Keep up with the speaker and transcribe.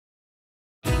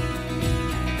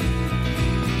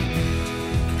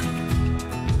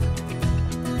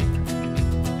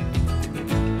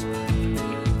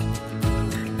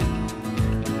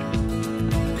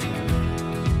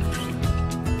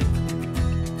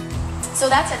So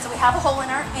that's it. So we have a hole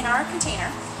in our container.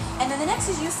 And then the next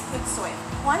is use good soil.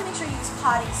 You want to make sure you use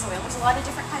potting soil. There's a lot of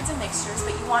different kinds of mixtures,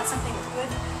 but you want something with good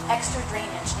extra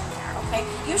drainage in there, okay?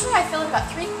 Usually I fill it about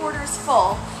 3/4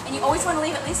 full, and you always want to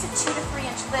leave at least a 2 to 3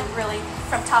 inch lip really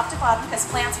from top to bottom because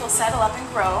plants will settle up and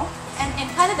grow. And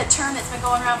kind of the term that's been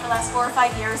going around for the last 4 or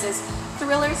 5 years is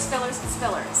thrillers, fillers, and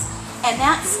spillers. And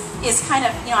is kind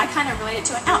of, I kind of relate it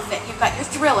to an outfit. You've got your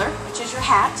thriller, which is your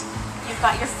hat. You've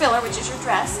got your filler, which is your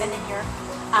dress, and then your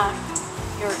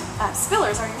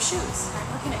spillers are your shoes. I'm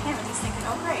looking at him and he's thinking,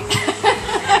 oh great.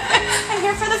 I'm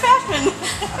here for the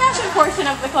fashion portion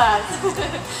of the class.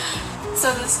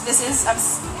 So this is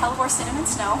hellebore cinnamon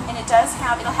snow, and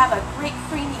it'll have a great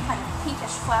creamy kind of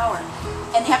pinkish flower.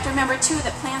 And you have to remember too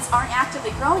that plants aren't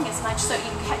actively growing as much, so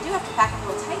you do have to pack it a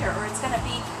little tighter or it's going to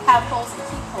have holes and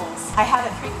keep holes. I have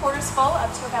it 3/4 full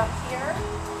up to about here.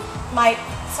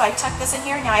 So I tuck this in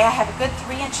here. Now I have a good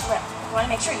 3 inch lip. You want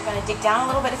to make sure you're going to dig down a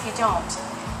little bit if you don't.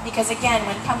 Because again,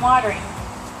 when come watering,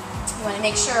 you want to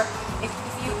make sure if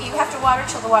you have to water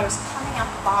till the water's coming out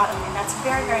the bottom, and that's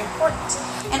very, very important.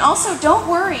 And also don't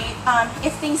worry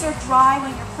if things are dry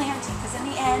when you're planting, because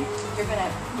in the end, you're going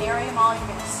to marry them all and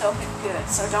you're going to soak it good.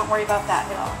 So don't worry about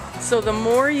that at all. So the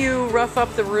more you rough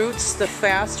up the roots, the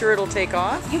faster it'll take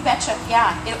off? You betcha,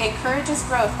 yeah. It encourages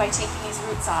growth by taking these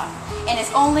roots off. And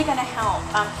it's only going to help.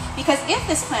 Because if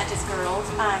this plant is girdled,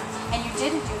 and you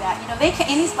didn't do that, they can,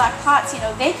 in these black pots,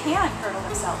 they can girdle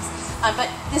themselves. But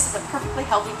this is a perfectly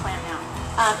healthy plant now.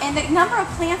 And the number of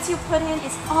plants you put in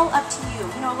is all up to you.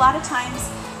 A lot of times,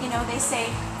 they say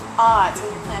odds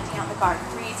when you're planting out in the garden,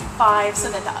 3 to 5, so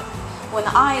that when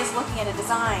the eye is looking at a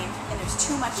design and there's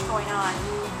too much going on,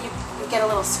 you get a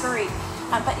little scurried.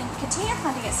 But in container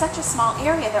planting, it's such a small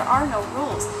area, there are no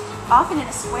rules. Often in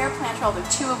a square planter,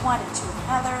 they're 2 of one and 2 of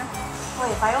another. Boy,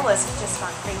 the violas have just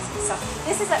gone crazy. So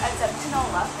this is a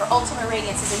canola, or Ultima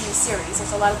Radiance is a new series.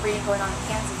 There's a lot of breeding going on in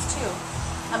pansies too.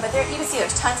 But there, you can see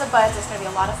there's tons of buds, there's going to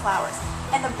be a lot of flowers.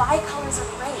 And the bicolors are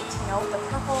great, the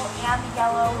purple and the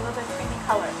yellow, a little bit of creamy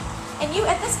color. And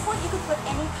at this point, you could put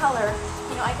any color.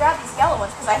 I grabbed these yellow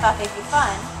ones because I thought they'd be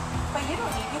fun. But you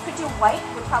don't need, you could do white,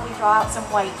 would probably draw out some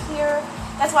white here.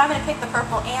 That's why I'm going to pick the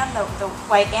purple and the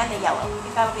white and the yellow. I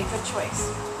think that'll be a good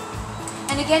choice.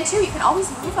 And again, too, you can always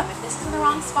move them. If this is in the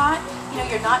wrong spot,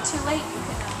 you're not too late. You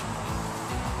can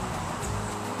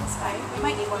this guy. We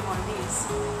might need one more of these.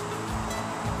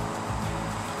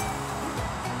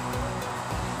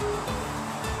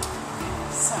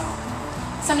 So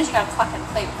sometimes you got to pluck and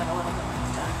play with it a little bit when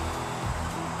it's done.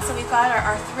 So we've got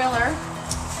our thriller.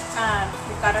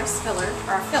 We've got our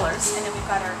fillers, and then we've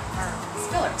got our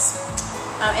spillers.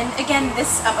 And again,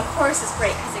 this, of course, is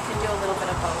great because it can do a little bit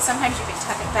of both. Sometimes you can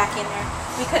tuck it back in there.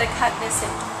 We could have cut this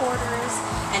into quarters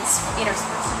and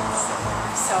interspersed it with silver.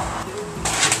 So,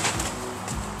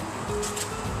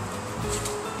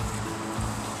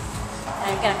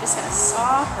 and again, I'm just going to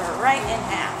saw her right in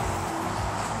half,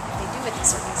 like they do with the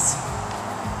circus.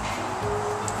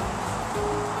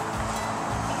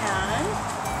 And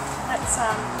let's,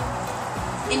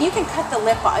 and you can cut the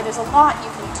lip off. There's a lot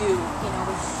you can do,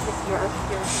 with your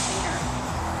container.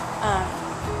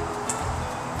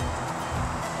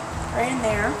 Right in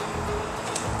there.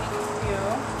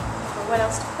 What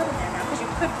else to put in there now? Because you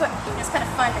could put, it's kind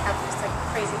of fun to have just like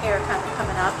crazy hair kind of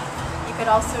coming up. You could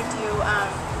also do,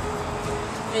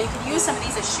 you could use some of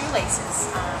these as shoelaces.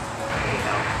 There you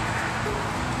go.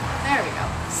 There we go.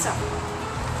 So,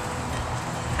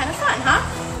 kind of fun, huh?